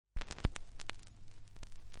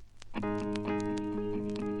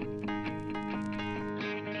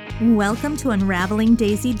Welcome to Unraveling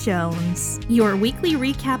Daisy Jones, your weekly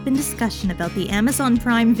recap and discussion about the Amazon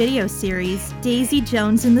Prime video series Daisy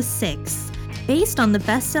Jones and the Six, based on the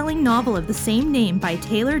best-selling novel of the same name by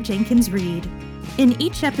Taylor Jenkins Reid. In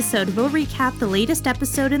each episode, we'll recap the latest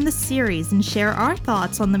episode in the series and share our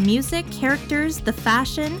thoughts on the music, characters, the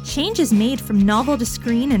fashion, changes made from novel to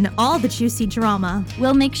screen, and all the juicy drama.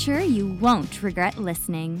 We'll make sure you won't regret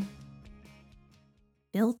listening.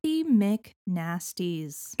 Filthy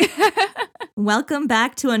McNastys. Welcome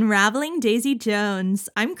back to Unraveling Daisy Jones.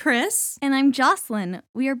 I'm Chris. And I'm Jocelyn.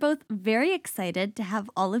 We are both very excited to have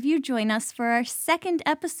all of you join us for our second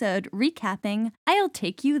episode recapping I'll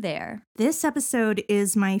Take You There. This episode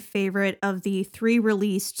is my favorite of the 3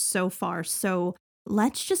 released so far, so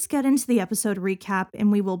let's just get into the episode recap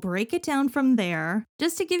and we will break it down from there.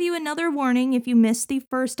 Just to give you another warning, if you missed the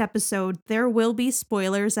first episode, there will be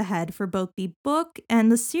spoilers ahead for both the book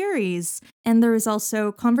and the series, and there is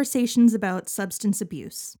also conversations about substance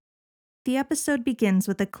abuse. The episode begins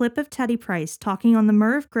with a clip of Teddy Price talking on the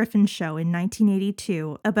Merv Griffin show in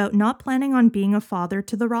 1982 about not planning on being a father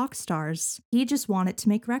to the rock stars. He just wanted to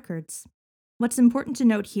make records. What's important to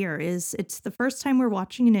note here is it's the first time we're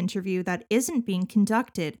watching an interview that isn't being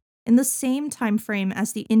conducted in the same time frame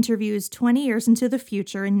as the interviews 20 years into the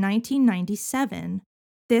future in 1997.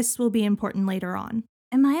 This will be important later on.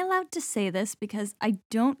 Am I allowed to say this because I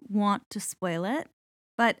don't want to spoil it,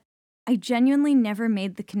 but I genuinely never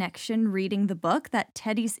made the connection reading the book that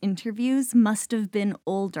Teddy's interviews must have been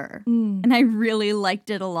older. And I really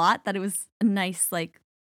liked it a lot, that it was a nice,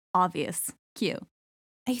 obvious cue.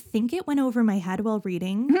 I think it went over my head while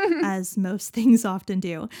reading, as most things often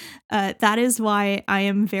do. That is why I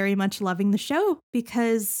am very much loving the show,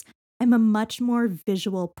 because I'm a much more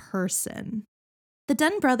visual person. The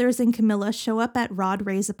Dunn brothers and Camilla show up at Rod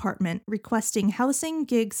Ray's apartment, requesting housing,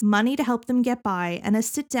 gigs, money to help them get by, and a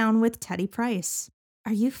sit-down with Teddy Price.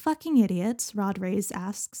 "Are you fucking idiots?" Rod Ray's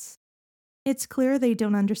asks. It's clear they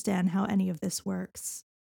don't understand how any of this works.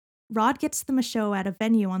 Rod gets them a show at a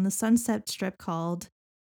venue on the Sunset Strip called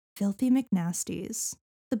Filthy McNastys.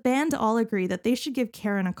 The band all agree that they should give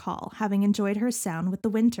Karen a call, having enjoyed her sound with the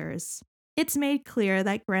Winters. It's made clear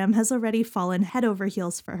that Graham has already fallen head over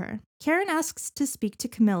heels for her. Karen asks to speak to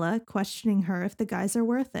Camilla, questioning her if the guys are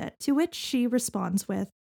worth it, to which she responds with,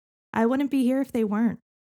 "I wouldn't be here if they weren't."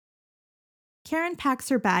 Karen packs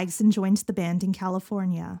her bags and joins the band in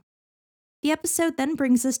California. The episode then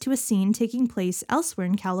brings us to a scene taking place elsewhere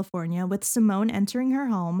in California, with Simone entering her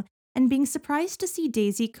home and being surprised to see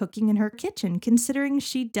Daisy cooking in her kitchen, considering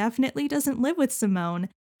she definitely doesn't live with Simone,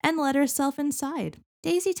 and let herself inside.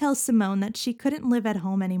 Daisy tells Simone that she couldn't live at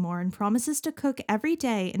home anymore and promises to cook every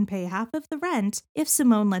day and pay half of the rent if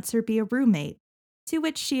Simone lets her be a roommate, to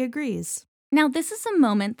which she agrees. Now, this is a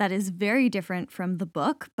moment that is very different from the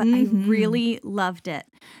book, but I really loved it.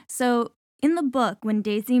 So, in the book, when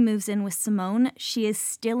Daisy moves in with Simone, she is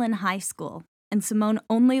still in high school. And Simone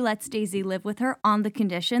only lets Daisy live with her on the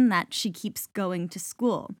condition that she keeps going to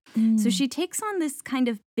school. So she takes on this kind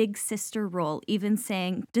of big sister role, even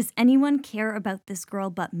saying, "Does anyone care about this girl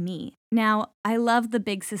but me?" Now, I love the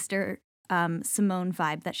big sister Simone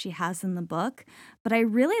vibe that she has in the book, but I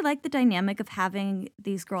really like the dynamic of having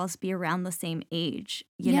these girls be around the same age.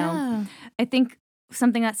 You know, I think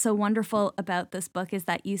something that's so wonderful about this book is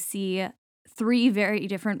that you see 3 very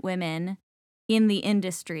different women in the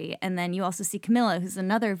industry. And then you also see Camilla, who's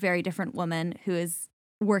another very different woman who is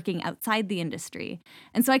working outside the industry.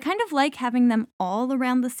 And so I kind of like having them all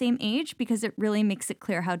around the same age because it really makes it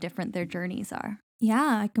clear how different their journeys are.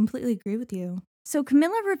 Yeah, I completely agree with you. So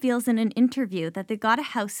Camilla reveals in an interview that they got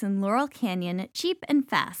a house in Laurel Canyon cheap and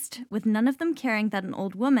fast, with none of them caring that an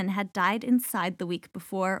old woman had died inside the week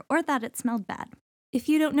before or that it smelled bad. If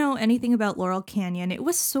you don't know anything about Laurel Canyon, it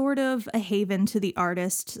was sort of a haven to the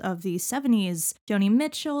artists of the 70s. Joni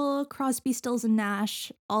Mitchell, Crosby, Stills and Nash,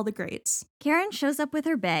 all the greats. Karen shows up with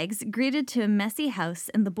her bags, greeted to a messy house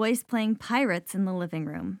and the boys playing pirates in the living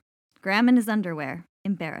room. Graham in his underwear,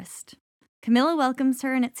 embarrassed. Camilla welcomes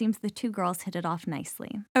her and it seems the 2 girls hit it off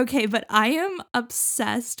nicely. Okay, but I am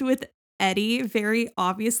obsessed with Eddie very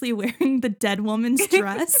obviously wearing the dead woman's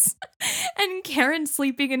dress and Karen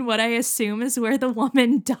sleeping in what I assume is where the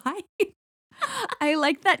woman died. I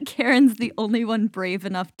like that Karen's the only one brave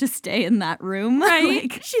enough to stay in that room.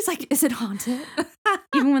 Right? She's like, "Is it haunted?"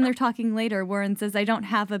 Even when they're talking later, Warren says, "I don't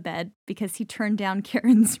have a bed," because he turned down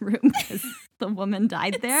Karen's room because the woman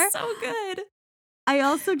died there. It's so good. I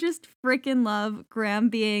also just freaking love Graham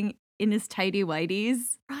being in his tighty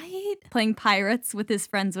whities. Right? Playing pirates with his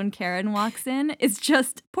friends when Karen walks in. It's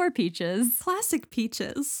just poor Peaches. Classic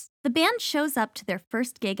Peaches. The band shows up to their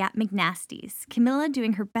first gig at McNastys, Camilla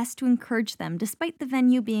doing her best to encourage them despite the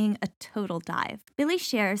venue being a total dive. Billy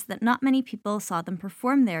shares that not many people saw them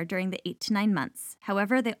perform there during the 8 to 9 months.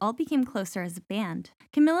 However, they all became closer as a band.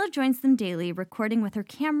 Camilla joins them daily, recording with her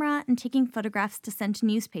camera and taking photographs to send to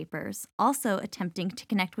newspapers, also attempting to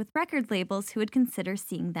connect with record labels who would consider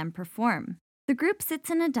seeing them perform. The group sits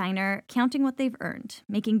in a diner, counting what they've earned,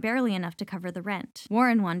 making barely enough to cover the rent.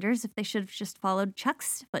 Warren wonders if they should have just followed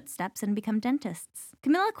Chuck's footsteps and become dentists.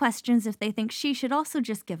 Camilla questions if they think she should also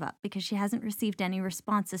just give up because she hasn't received any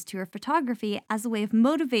responses to her photography as a way of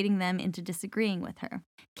motivating them into disagreeing with her.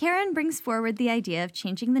 Karen brings forward the idea of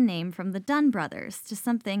changing the name from the Dunn brothers to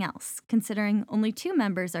something else, considering only 2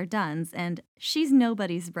 members are Dunns and she's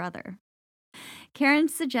nobody's brother. Karen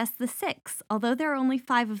suggests the 6. Although there are only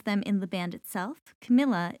 5 of them in the band itself,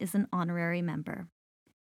 Camilla is an honorary member.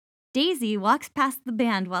 Daisy walks past the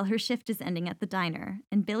band while her shift is ending at the diner,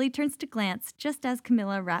 and Billy turns to glance just as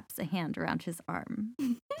Camilla wraps a hand around his arm.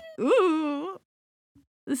 Ooh,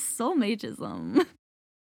 the soul mageism.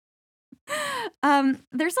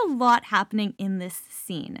 There's a lot happening in this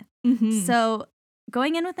scene. So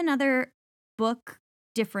going in with another book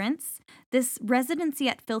difference, this residency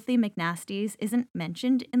at Filthy McNastys isn't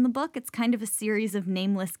mentioned in the book. It's kind of a series of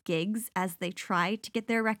nameless gigs as they try to get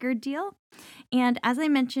their record deal. And as I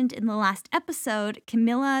mentioned in the last episode,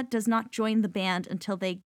 Camilla does not join the band until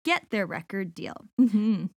they get their record deal.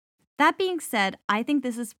 That being said, I think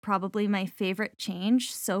this is probably my favorite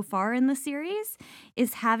change so far in the series,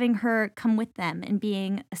 is having her come with them and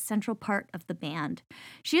being a central part of the band.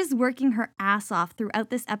 She is working her ass off throughout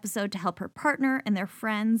this episode to help her partner and their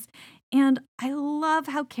friends, and I love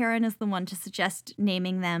how Karen is the one to suggest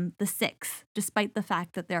naming them the 6, despite the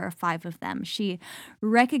fact that there are 5 of them. She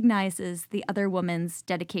recognizes the other woman's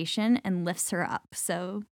dedication and lifts her up.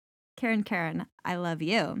 So, Karen, I love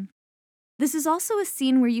you. This is also a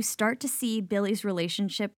scene where you start to see Billy's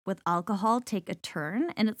relationship with alcohol take a turn,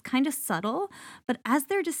 and it's kind of subtle, but as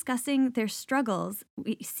they're discussing their struggles,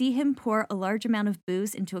 we see him pour a large amount of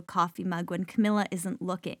booze into a coffee mug when Camilla isn't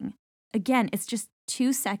looking. Again, it's just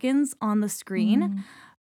 2 seconds on the screen,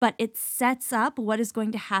 but it sets up what is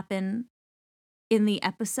going to happen in the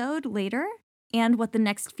episode later and what the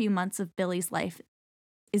next few months of Billy's life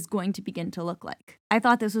is going to begin to look like. I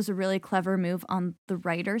thought this was a really clever move on the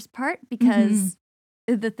writer's part because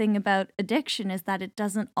the thing about addiction is that it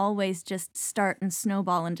doesn't always just start and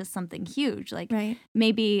snowball into something huge. Like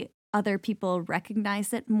maybe other people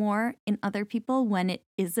recognize it more in other people when it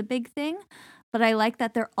is a big thing. But I like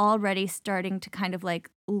that they're already starting to kind of like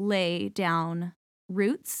lay down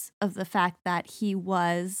roots of the fact that he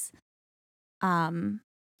was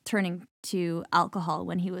turning to alcohol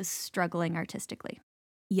when he was struggling artistically.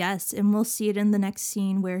 Yes, and we'll see it in the next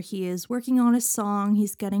scene where he is working on a song.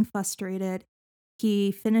 He's getting frustrated. He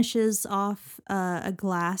finishes off a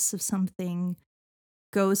glass of something,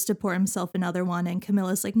 goes to pour himself another one, and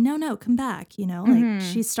Camilla's like, no, come back. You know, like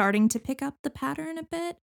she's starting to pick up the pattern a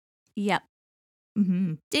bit. Yep.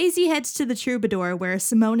 Daisy heads to the Troubadour where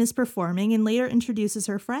Simone is performing and later introduces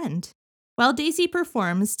her friend. While Daisy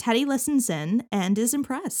performs, Teddy listens in and is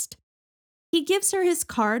impressed. He gives her his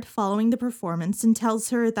card following the performance and tells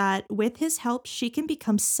her that with his help, she can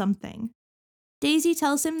become something. Daisy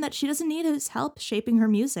tells him that she doesn't need his help shaping her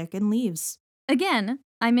music and leaves. Again,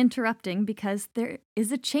 I'm interrupting because there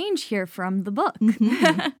is a change here from the book.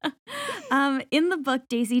 In the book,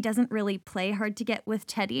 Daisy doesn't really play hard to get with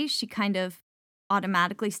Teddy. She kind of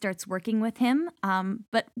automatically starts working with him.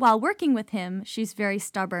 But while working with him, she's very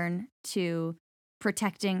stubborn to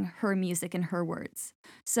protecting her music and her words.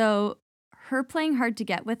 So her playing hard to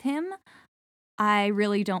get with him, I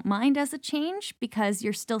really don't mind as a change because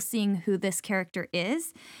you're still seeing who this character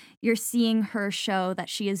is. You're seeing her show that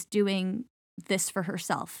she is doing this for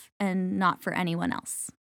herself and not for anyone else.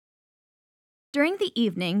 During the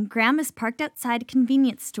evening, Graham is parked outside a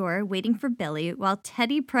convenience store waiting for Billy while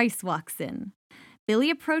Teddy Price walks in. Billy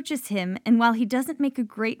approaches him, and while he doesn't make a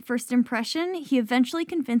great first impression, he eventually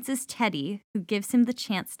convinces Teddy, who gives him the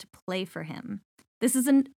chance to play for him. This is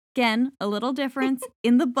again, a little difference.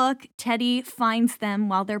 In the book, Teddy finds them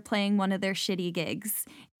while they're playing one of their shitty gigs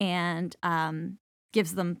and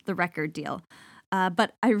gives them the record deal.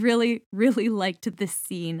 But I really, really liked this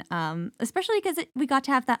scene, especially because we got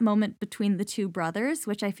to have that moment between the 2 brothers,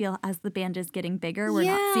 which I feel as the band is getting bigger, we're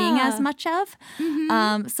not seeing as much of.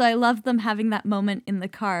 So I love them having that moment in the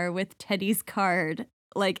car with Teddy's card,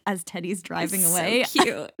 like as Teddy's driving away. So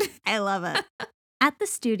cute. I love it. At the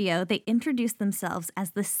studio, they introduce themselves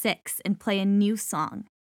as the 6 and play a new song.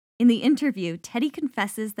 In the interview, Teddy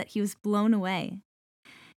confesses that he was blown away.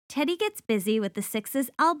 Teddy gets busy with the Six's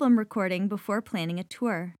album recording before planning a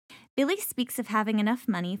tour. Billy speaks of having enough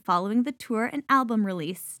money following the tour and album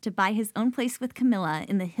release to buy his own place with Camilla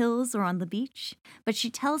in the hills or on the beach, but she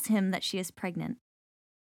tells him that she is pregnant.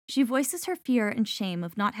 She voices her fear and shame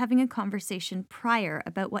of not having a conversation prior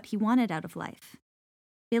about what he wanted out of life.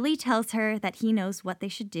 Billy tells her that he knows what they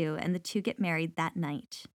should do, and the two get married that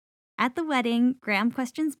night. At the wedding, Graham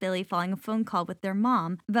questions Billy following a phone call with their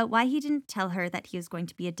mom about why he didn't tell her that he was going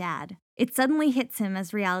to be a dad. It suddenly hits him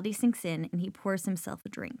as reality sinks in and he pours himself a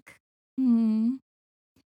drink.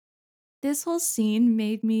 This whole scene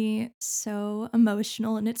made me so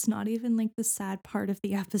emotional, and it's not even like the sad part of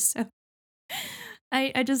the episode.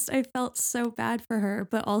 I felt so bad for her,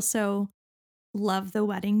 but also love the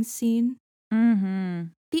wedding scene. The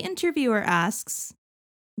interviewer asks,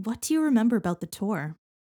 "What do you remember about the tour?"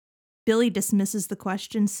 Billy dismisses the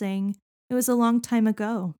question, saying, "It was a long time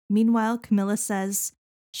ago." Meanwhile, Camilla says,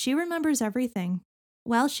 she remembers everything.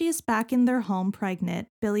 While she is back in their home pregnant,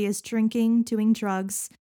 Billy is drinking, doing drugs,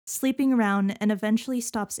 sleeping around, and eventually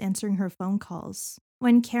stops answering her phone calls.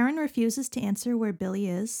 When Karen refuses to answer where Billy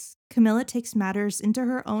is, Camilla takes matters into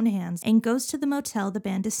her own hands and goes to the motel the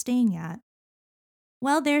band is staying at.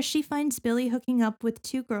 While there, she finds Billy hooking up with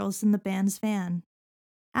two girls in the band's van.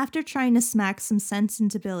 After trying to smack some sense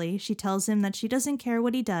into Billy, she tells him that she doesn't care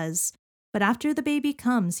what he does, but after the baby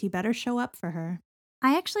comes, he better show up for her.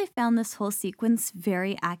 I actually found this whole sequence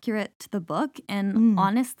very accurate to the book, and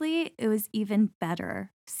honestly, it was even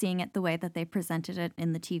better seeing it the way that they presented it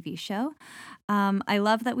in the TV show. I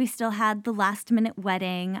love that we still had the last-minute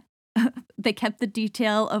wedding. They kept the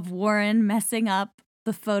detail of Warren messing up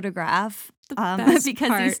the photograph because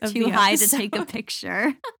he's too high to take a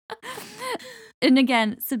picture. And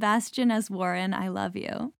again, Sebastian as Warren, I love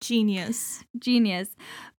you. Genius.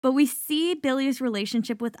 But we see Billy's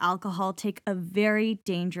relationship with alcohol take a very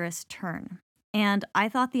dangerous turn. And I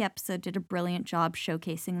thought the episode did a brilliant job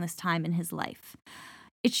showcasing this time in his life.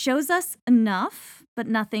 It shows us enough, but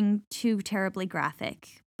nothing too terribly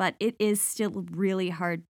graphic. But it is still really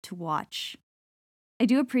hard to watch. I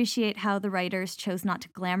do appreciate how the writers chose not to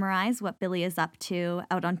glamorize what Billy is up to,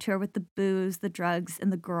 out on tour with the booze, the drugs,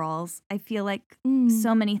 and the girls. I feel like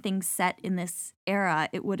so many things set in this era,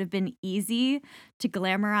 it would have been easy to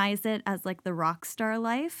glamorize it as like the rock star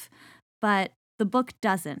life, but the book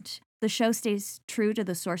doesn't. The show stays true to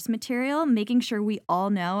the source material, making sure we all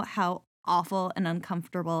know how awful and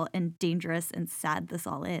uncomfortable and dangerous and sad this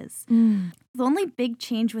all is. The only big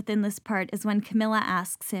change within this part is when Camilla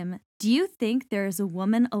asks him, "Do you think there is a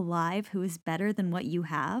woman alive who is better than what you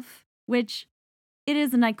have?" Which, it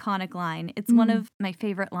is an iconic line. It's one of my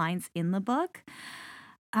favorite lines in the book.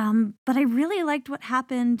 But I really liked what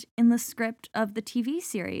happened in the script of the TV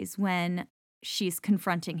series when she's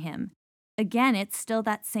confronting him. Again, it's still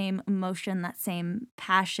that same emotion, that same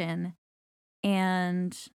passion.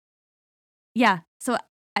 And yeah, so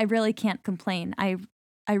I really can't complain. I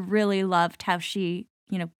really loved how she,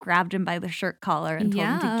 grabbed him by the shirt collar and told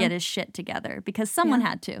him to get his shit together because someone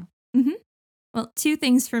had to. Well, two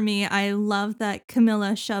things for me. I love that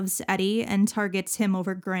Camilla shoves Eddie and targets him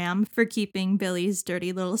over Graham for keeping Billy's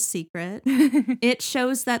dirty little secret. It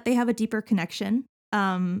shows that they have a deeper connection.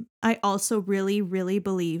 I also really, really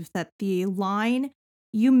believe that the line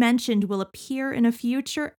you mentioned will appear in a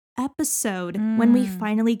future episode when we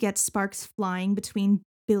finally get sparks flying between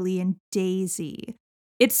Billy and Daisy.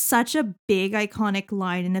 It's such a big, iconic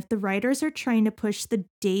line, and if the writers are trying to push the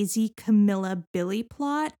Daisy-Camilla-Billy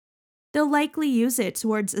plot, they'll likely use it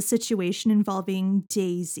towards a situation involving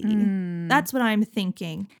Daisy. That's what I'm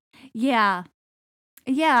thinking. Yeah,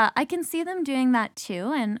 I can see them doing that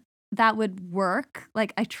too, and that would work.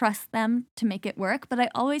 Like, I trust them to make it work, but I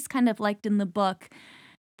always kind of liked in the book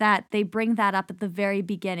that they bring that up at the very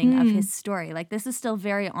beginning of his story. Like, this is still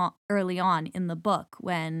very early on in the book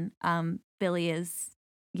when Billy is,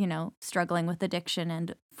 struggling with addiction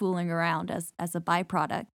and fooling around as a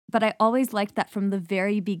byproduct. But I always liked that from the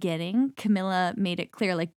very beginning, Camilla made it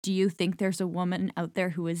clear, like, do you think there's a woman out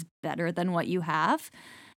there who is better than what you have?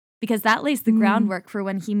 Because that lays the groundwork for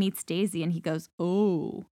when he meets Daisy and he goes,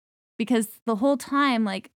 oh. Because the whole time,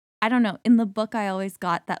 like, I don't know, in the book I always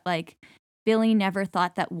got that, like, Billy never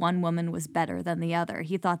thought that one woman was better than the other.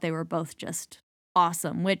 He thought they were both just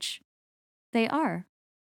awesome, which they are.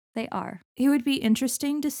 They are. It would be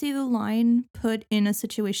interesting to see the line put in a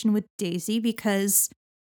situation with Daisy because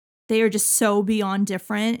they are just so beyond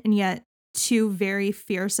different, and yet two very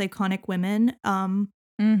fierce, iconic women.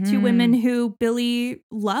 Two women who Billy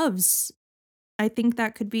loves. I think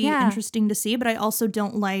that could be interesting to see, but I also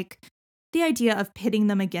don't like the idea of pitting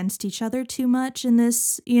them against each other too much in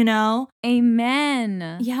this, you know?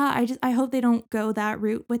 Amen. Yeah, I hope they don't go that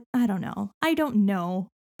route with, I don't know,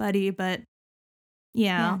 buddy, but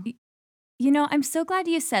yeah. You know, I'm so glad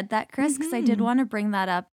you said that, Chris, because I did Mhm. want to bring that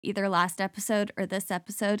up either last episode or this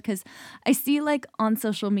episode, because I see like on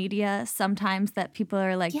social media sometimes that people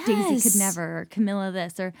are like, Daisy could Yes. never, or Camilla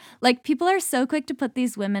this, or like people are so quick to put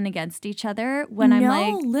these women against each other when I'm No,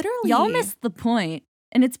 like, literally. y'all missed the point.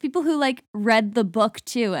 And it's people who like read the book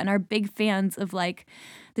too and are big fans of like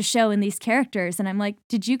the show and these characters. And I'm like,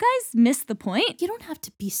 did you guys miss the point? You don't have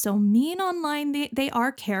to be so mean online. They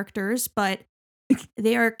are characters, but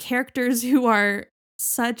they are characters who are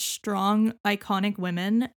such strong, iconic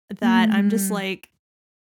women that I'm just like,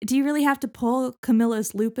 do you really have to pull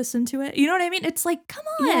Camilla's lupus into it? You know what I mean? It's like, come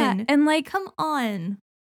on. Yeah, and like, come on.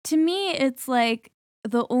 To me, it's like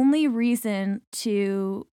the only reason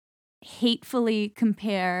to hatefully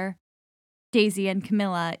compare Daisy and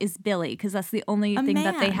Camilla is Billy, because that's the only thing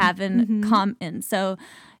that they have in common. So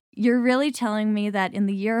you're really telling me that in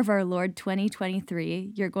the year of our Lord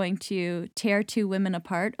 2023, you're going to tear two women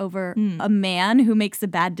apart over a man who makes a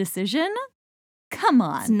bad decision? Come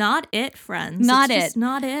on. It's not it, friends. Not it's it. Just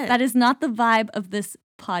not it. That is not the vibe of this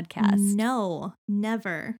podcast. No,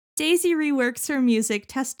 never. Daisy reworks her music,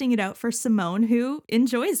 testing it out for Simone, who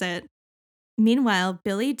enjoys it. Meanwhile,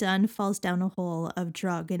 Billy Dunn falls down a hole of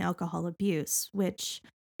drug and alcohol abuse, which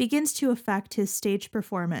begins to affect his stage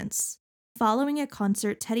performance. Following a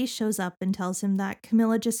concert, Teddy shows up and tells him that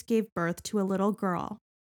Camilla just gave birth to a little girl.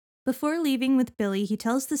 Before leaving with Billy, he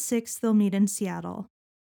tells the six they'll meet in Seattle.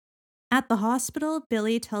 At the hospital,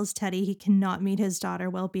 Billy tells Teddy he cannot meet his daughter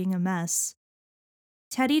while being a mess.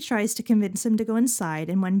 Teddy tries to convince him to go inside,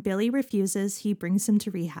 and when Billy refuses, he brings him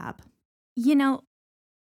to rehab. You know,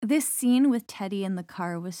 this scene with Teddy in the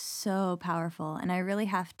car was so powerful, and I really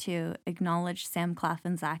have to acknowledge Sam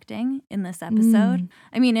Claflin's acting in this episode.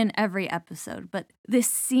 I mean, in every episode, but this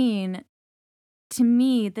scene, to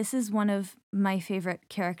me, this is one of my favorite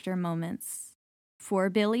character moments for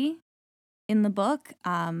Billy in the book.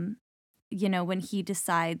 You know, when he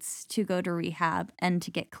decides to go to rehab and to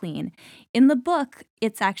get clean. In the book,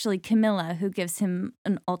 it's actually Camilla who gives him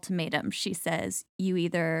an ultimatum. She says, you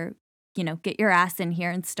either, you know, get your ass in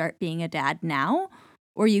here and start being a dad now,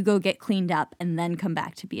 or you go get cleaned up and then come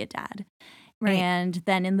back to be a dad. Right. And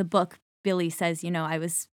then in the book, Billy says, you know, I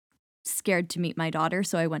was scared to meet my daughter,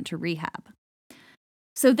 so I went to rehab.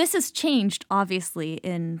 So this has changed, obviously,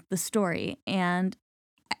 in the story. And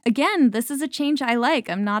again, this is a change I like.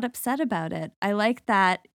 I'm not upset about it. I like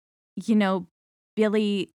that, you know,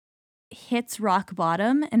 Billy hits rock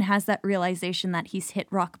bottom and has that realization that he's hit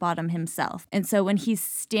rock bottom himself. And so when he's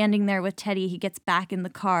standing there with Teddy, he gets back in the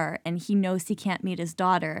car and he knows he can't meet his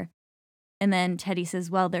daughter. And then Teddy says,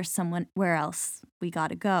 well, there's someone where else we got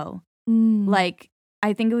to go. Like,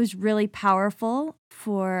 I think it was really powerful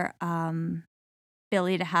for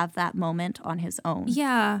Billy to have that moment on his own.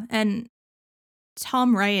 Yeah, and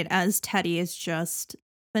Tom Wright as Teddy is just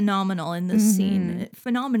phenomenal in this scene.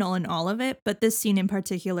 Phenomenal in all of it, but this scene in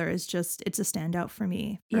particular is just, it's a standout for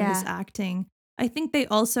me for his acting. I think they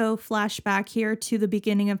also flash back here to the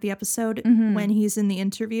beginning of the episode when he's in the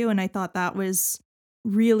interview, and I thought that was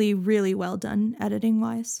really, really well done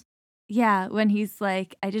editing-wise. Yeah, when he's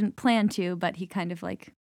like, I didn't plan to, but he kind of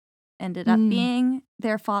like ended up being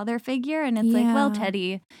their father figure. And it's like, well,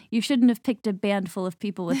 Teddy, you shouldn't have picked a band full of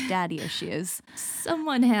people with daddy issues.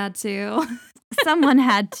 Someone had to. Someone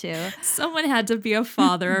had to. Someone had to be a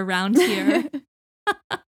father around here.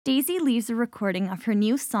 Daisy leaves a recording of her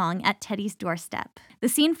new song at Teddy's doorstep. The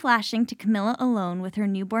scene flashing to Camilla alone with her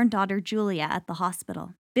newborn daughter Julia at the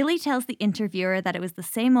hospital. Billy tells the interviewer that it was the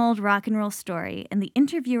same old rock and roll story, and the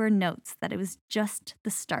interviewer notes that it was just the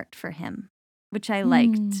start for him. Which I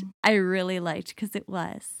liked. I really liked because it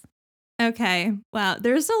was. Okay. Wow.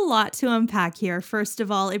 There's a lot to unpack here. First of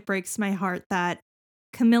all, it breaks my heart that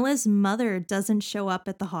Camilla's mother doesn't show up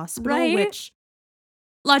at the hospital, which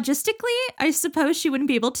logistically, I suppose she wouldn't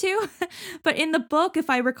be able to. But in the book, if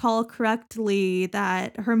I recall correctly,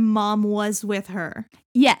 that her mom was with her.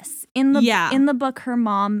 Yes. In the book, her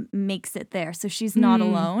mom makes it there. So she's not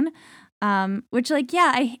alone. Which, like,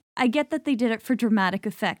 yeah, I get that they did it for dramatic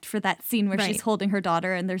effect for that scene where she's holding her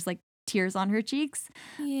daughter and there's, like, tears on her cheeks.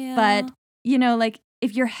 Yeah. But, you know, like,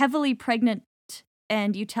 if you're heavily pregnant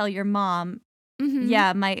and you tell your mom,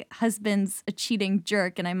 yeah, my husband's a cheating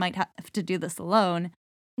jerk and I might have to do this alone.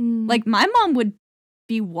 Like, my mom would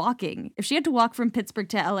be walking. If she had to walk from Pittsburgh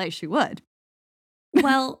to LA, she would.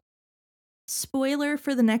 Well, spoiler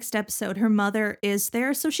for the next episode, her mother is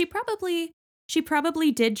there. So she she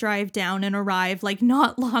probably did drive down and arrive like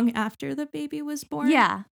not long after the baby was born.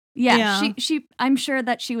 Yeah. She I'm sure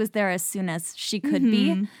that she was there as soon as she could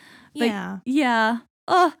be. But Yeah. yeah.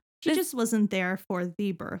 Oh, She just wasn't there for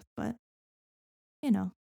the birth, but you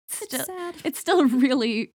know, it's sad. It's still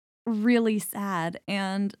really, really sad.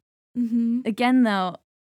 And Mm-hmm. again, though,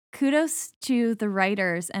 kudos to the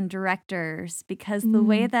writers and directors, because the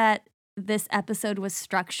way that this episode was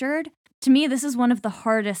structured, to me, this is one of the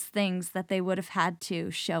hardest things that they would have had to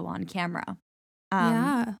show on camera.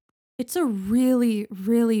 Yeah. It's a really,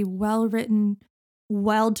 really well-written,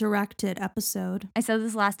 well-directed episode. I said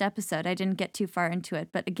this last episode, I didn't get too far into it,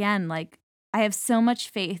 but again, like, I have so much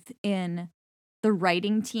faith in the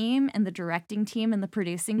writing team and the directing team and the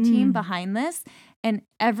producing team behind this. And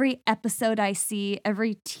every episode I see,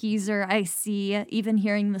 every teaser I see, even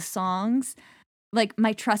hearing the songs, like,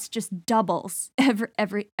 my trust just doubles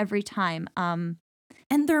every time.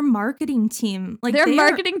 And their marketing team, like their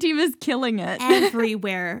marketing team is killing it.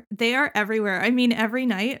 Everywhere. They are everywhere. I mean, every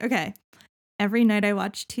night. Okay. Every night I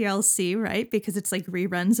watch TLC, right? Because it's like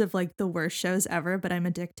reruns of like the worst shows ever, but I'm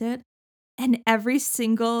addicted. And every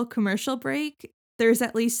single commercial break, there's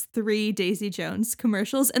at least 3 Daisy Jones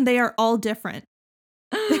commercials, and they are all different.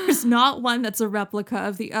 There's not one that's a replica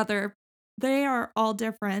of the other. They are all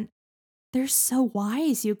different. They're so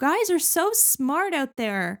wise. You guys are so smart out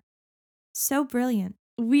there. So brilliant.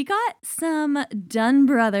 We got some Dunn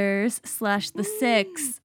Brothers / the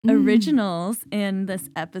Six originals in this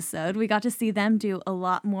episode. We got to see them do a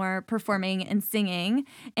lot more performing and singing,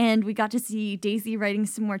 and we got to see Daisy writing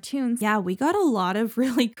some more tunes. Yeah, we got a lot of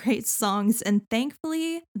really great songs, and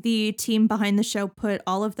thankfully the team behind the show put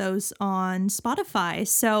all of those on Spotify.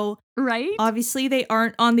 So right? Obviously they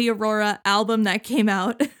aren't on the Aurora album that came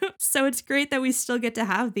out. So it's great that we still get to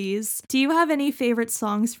have these. Do you have any favorite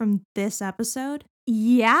songs from this episode?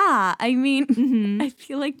 Yeah, I mean, I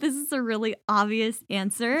feel like this is a really obvious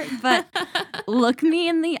answer, but Look Me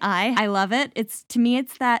in the Eye. I love it. To me,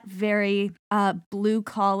 it's that very blue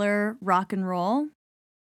collar rock and roll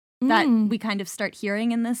that we kind of start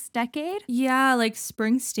hearing in this decade. Yeah, like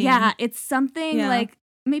Springsteen. Yeah, it's something like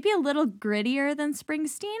maybe a little grittier than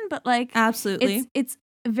Springsteen, but like absolutely, it's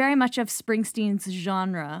very much of Springsteen's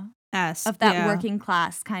genre of that working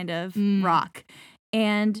class kind of rock.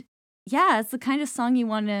 And yeah, it's the kind of song you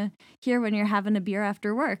want to hear when you're having a beer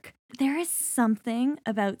after work. There is something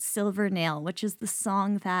about Silver Nail, which is the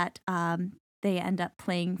song that they end up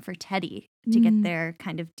playing for Teddy to get their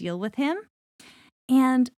kind of deal with him.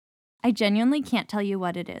 And I genuinely can't tell you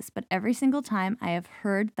what it is, but every single time I have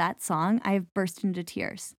heard that song, I have burst into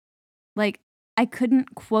tears. Like, I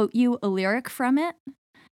couldn't quote you a lyric from it,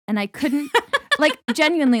 and I couldn't... Like,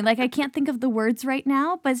 genuinely, like, I can't think of the words right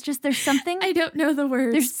now, but it's just, there's something... I don't know the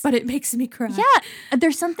words, but it makes me cry. Yeah,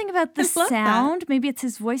 there's something about the sound. Maybe it's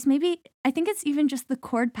his voice. Maybe, I think it's even just the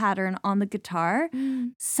chord pattern on the guitar.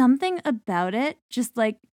 Something about it just,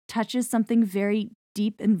 like, touches something very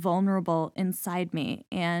deep and vulnerable inside me.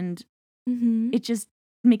 And it just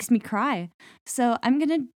makes me cry. So I'm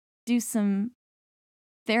going to do some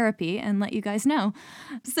therapy and let you guys know.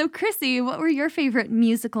 So Chrissy, what were your favorite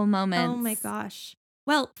musical moments? Oh my gosh.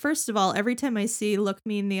 Well, first of all, every time I see Look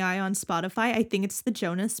Me in the Eye on Spotify, I think it's the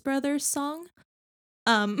Jonas Brothers song.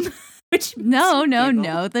 Which No,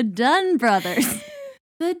 the Dunn Brothers.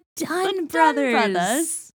 The Dunn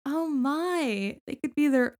Brothers. Oh my. They could be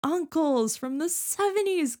their uncles from the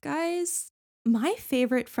 70s, guys. My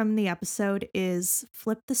favorite from the episode is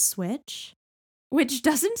Flip the Switch, which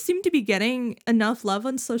doesn't seem to be getting enough love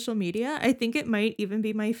on social media. I think it might even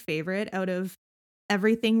be my favorite out of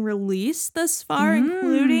everything released thus far,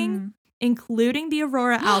 including the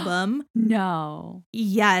Aurora album. No.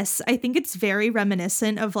 Yes, I think it's very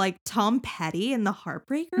reminiscent of like Tom Petty and the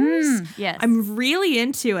Heartbreakers. Yes. I'm really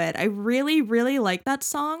into it. I really, really like that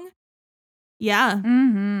song. Yeah.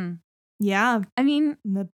 Yeah. I mean,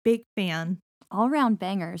 I'm a big fan. All around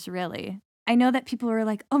bangers, really. I know that people were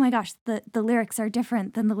like, oh my gosh, the lyrics are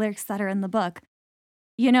different than the lyrics that are in the book.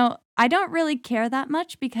 You know, I don't really care that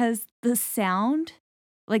much because the sound,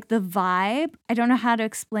 like the vibe, I don't know how to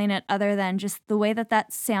explain it other than just the way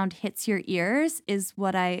that sound hits your ears is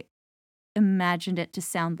what I imagined it to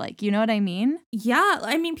sound like. You know what I mean? Yeah,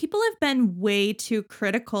 I mean, people have been way too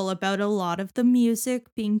critical about a lot of the music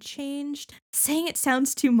being changed, saying it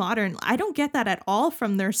sounds too modern. I don't get that at all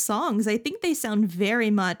from their songs. I think they sound very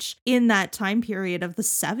much in that time period of the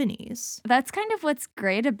 70s. That's kind of what's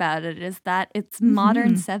great about it is that it's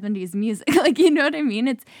modern 70s music. Like, you know what I mean?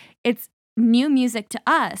 It's new music to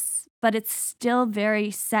us, but it's still very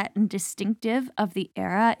set and distinctive of the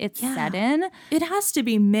era it's set in. It has to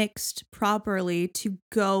be mixed properly to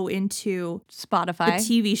go into Spotify.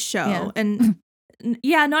 The TV show. Yeah. And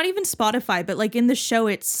not even Spotify, but like in the show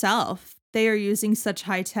itself, they are using such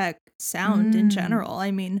high-tech sound in general.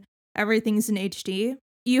 I mean, everything's in HD.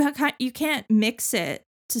 You can't mix it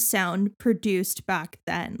to sound produced back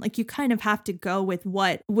then. Like you kind of have to go with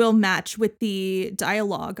what will match with the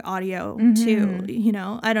dialogue audio too, you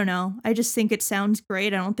know? I don't know. I just think it sounds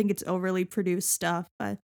great. I don't think it's overly produced stuff,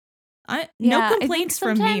 but no complaints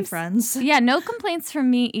from me, friends. Yeah, no complaints from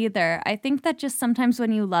me either. I think that just sometimes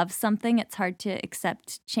when you love something, it's hard to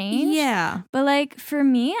accept change. Yeah. But like for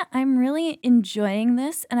me, I'm really enjoying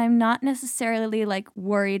this and I'm not necessarily like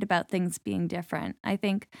worried about things being different. I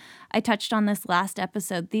think I touched on this last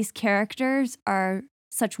episode. These characters are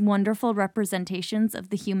such wonderful representations of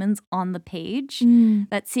the humans on the page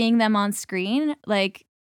that seeing them on screen, like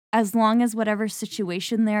as long as whatever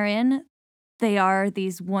situation they're in, they are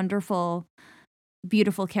these wonderful,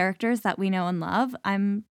 beautiful characters that we know and love.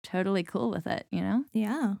 I'm totally cool with it, you know?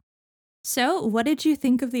 Yeah. So, what did you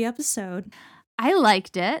think of the episode? I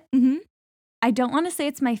liked it. I don't want to say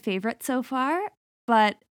it's my favorite so far,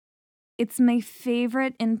 but it's my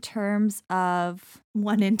favorite in terms of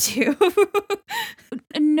 1 and 2.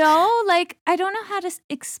 No, like, I don't know how to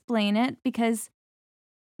explain it because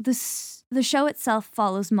the show itself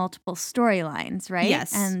follows multiple storylines, right?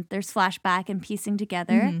 Yes. And there's flashback and piecing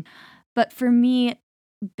together. But for me,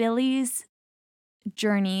 Billy's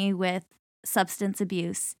journey with substance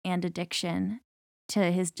abuse and addiction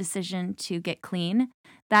to his decision to get clean,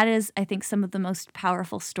 that is, I think, some of the most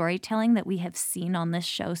powerful storytelling that we have seen on this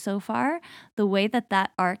show so far. The way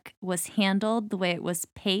that arc was handled, the way it was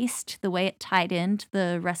paced, the way it tied into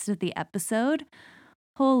the rest of the episode.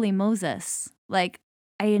 Holy Moses. Like,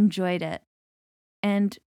 I enjoyed it.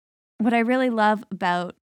 And what I really love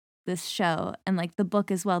about this show and like the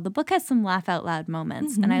book as well, the book has some laugh out loud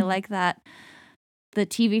moments. And I like that the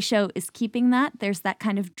TV show is keeping that. There's that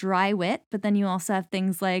kind of dry wit, but then you also have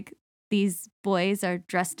things like these boys are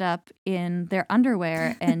dressed up in their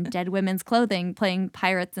underwear and dead women's clothing playing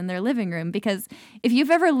pirates in their living room. Because if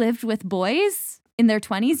you've ever lived with boys in their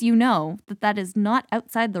 20s, you know that is not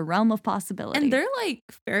outside the realm of possibility. And they're like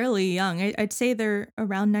fairly young. I'd say they're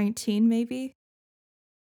around 19 maybe.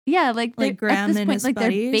 Yeah, like Graham and his like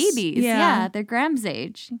buddies. They're babies. Yeah, they're Graham's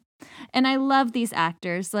age. And I love these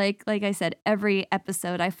actors. Like I said, every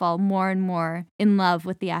episode I fall more and more in love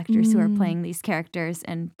with the actors who are playing these characters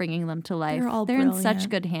and bringing them to life. They're in such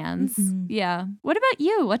good hands. Yeah. What about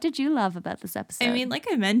you? What did you love about this episode? I mean, like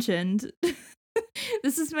I mentioned,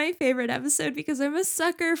 this is my favorite episode because I'm a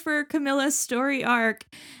sucker for Camilla's story arc.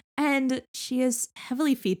 And she is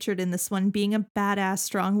heavily featured in this one, being a badass,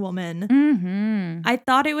 strong woman. I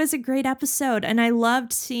thought it was a great episode, and I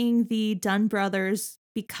loved seeing the Dunn brothers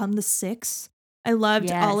become the Six. I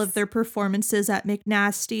loved all of their performances at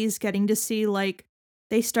McNastys, getting to see, like,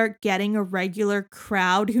 they start getting a regular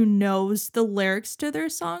crowd who knows the lyrics to their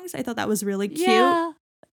songs. I thought that was really cute. Yeah.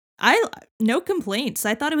 No complaints.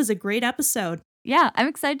 I thought it was a great episode. Yeah, I'm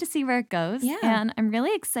excited to see where it goes. Yeah. And I'm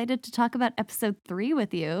really excited to talk about episode 3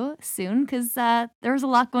 with you soon because there was a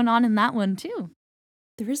lot going on in that one too.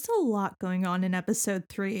 There is a lot going on in episode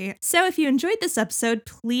 3. So if you enjoyed this episode,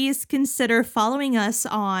 please consider following us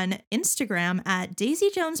on Instagram at Daisy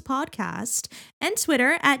Jones Podcast and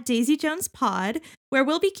Twitter at Daisy Jones Pod, where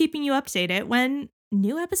we'll be keeping you updated when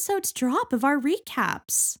new episodes drop of our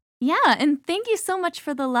recaps. Yeah, and thank you so much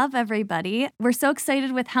for the love, everybody. We're so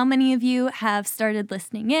excited with how many of you have started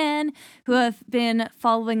listening in, who have been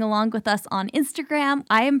following along with us on Instagram.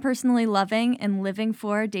 I am personally loving and living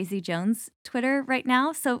for Daisy Jones Twitter right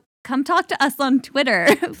now, so come talk to us on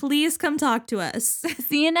Twitter. Please come talk to us.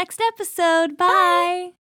 See you next episode.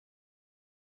 Bye.